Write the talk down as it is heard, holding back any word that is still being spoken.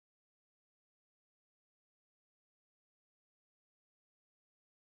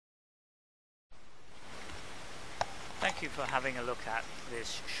Thank you for having a look at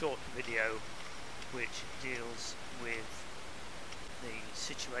this short video which deals with the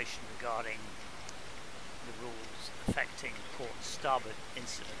situation regarding the rules affecting port starboard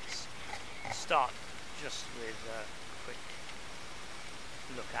incidents. I'll start just with a quick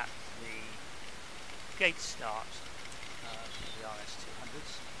look at the gate start for the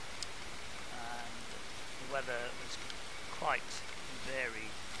RS200s, and the weather was quite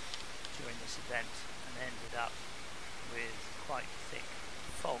varied during this event and ended up with quite thick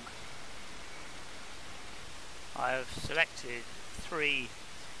fog. I have selected 3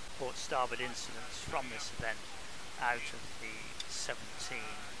 port starboard incidents from this event out of the 17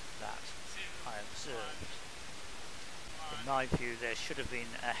 that I observed. In my view, there should have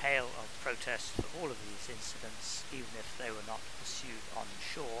been a hail of protest for all of these incidents, even if they were not pursued on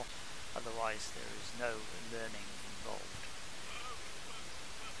shore, otherwise there is no learning involved.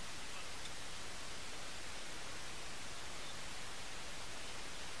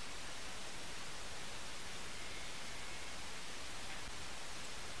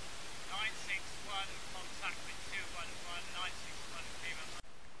 Contact with 211, 961 Cleveland.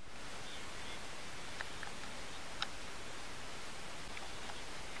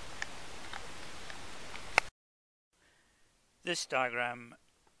 This diagram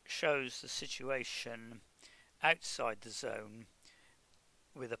shows the situation outside the zone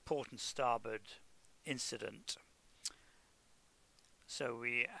with a port and starboard incident. So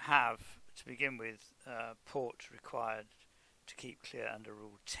we have, to begin with, port required to keep clear under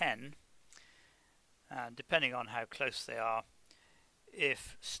Rule 10. And depending on how close they are,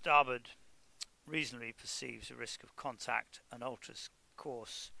 if starboard reasonably perceives a risk of contact and alters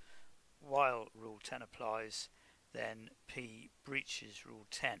course while Rule 10 applies, then P breaches Rule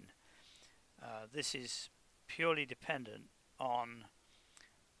 10. This is purely dependent on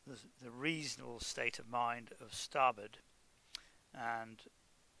the reasonable state of mind of starboard, and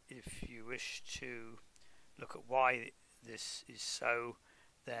if you wish to look at why this is so,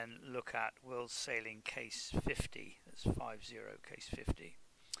 then look at World Sailing Case 50, that's 50, Case 50.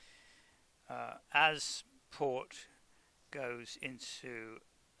 As port goes into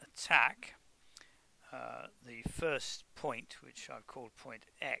attack, the first point, which I've called point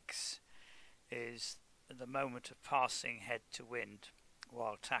X, is the moment of passing head to wind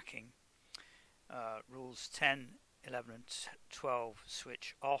while tacking. Rules 10, 11 and 12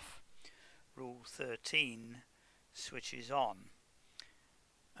 switch off, Rule 13 switches on.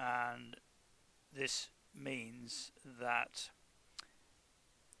 And this means that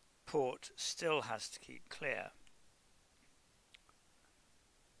port still has to keep clear.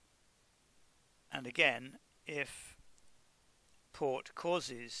 And again, if port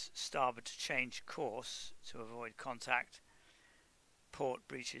causes starboard to change course to avoid contact, port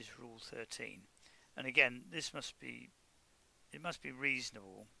breaches Rule 13. And again, it must be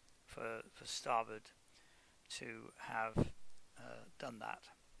reasonable for starboard to have done that.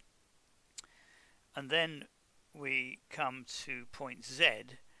 And then we come to point Z,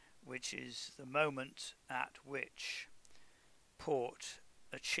 which is the moment at which port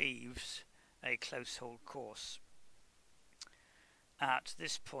achieves a close hold course. At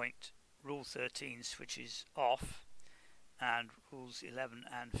this point, Rule 13 switches off and Rules 11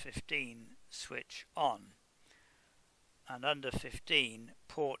 and 15 switch on. And under 15,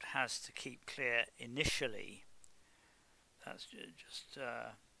 port has to keep clear initially. That's just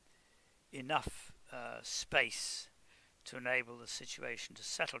enough space to enable the situation to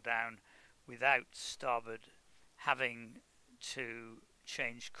settle down without starboard having to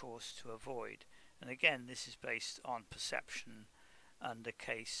change course to avoid. And again, this is based on perception under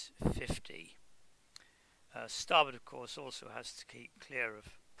Case 50. Starboard, of course, also has to keep clear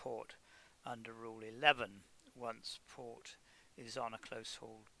of port under Rule 11 once port is on a close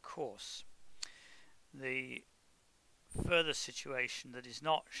hold course. The further situation that is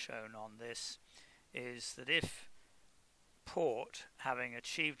not shown on this is that if port, having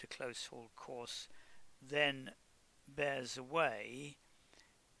achieved a close hold course, then bears away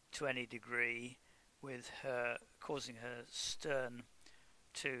to any degree with her causing her stern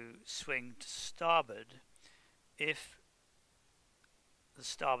to swing to starboard, if the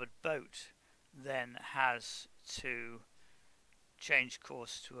starboard boat then has to change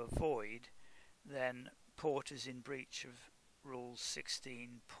course to avoid, then port is in breach of Rule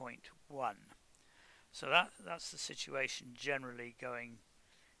 16.1. So that's the situation generally going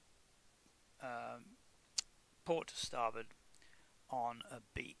port to starboard on a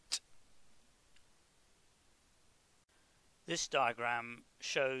beat. This diagram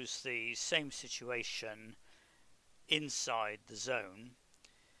shows the same situation inside the zone,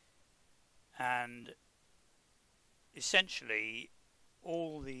 and essentially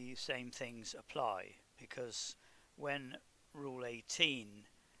all the same things apply, because when Rule 18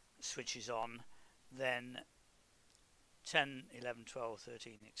 switches on, then 10, 11, 12,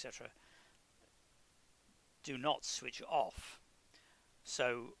 13, etc. do not switch off.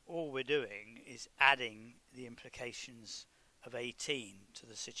 So all we're doing is adding the implications of 18 to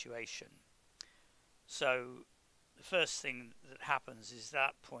the situation. So the first thing that happens is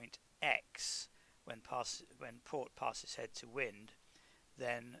that point X, when port passes head to wind,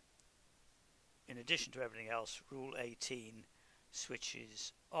 then in addition to everything else, Rule 18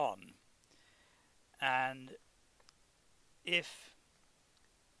 switches on. And if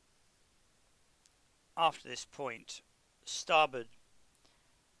after this point starboard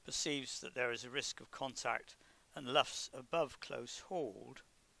perceives that there is a risk of contact and luffs above close hauled,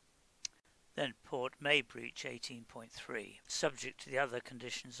 then port may breach 18.3, subject to the other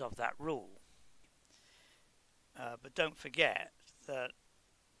conditions of that rule. But don't forget that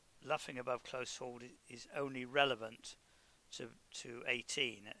luffing above close hauled is only relevant to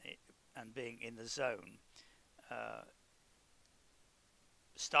 18 and being in the zone.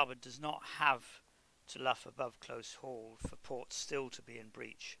 Starboard does not have to luff above close hauled for port still to be in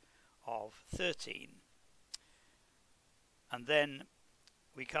breach of 13. And then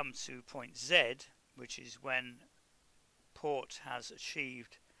we come to point Z, which is when port has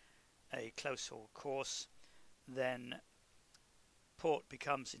achieved a close hauled course. Then port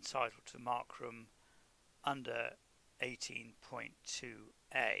becomes entitled to markroom under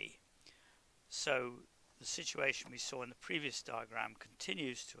 18.2a. So the situation we saw in the previous diagram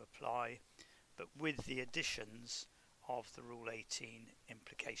continues to apply, but with the additions of the Rule 18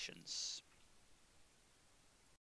 implications.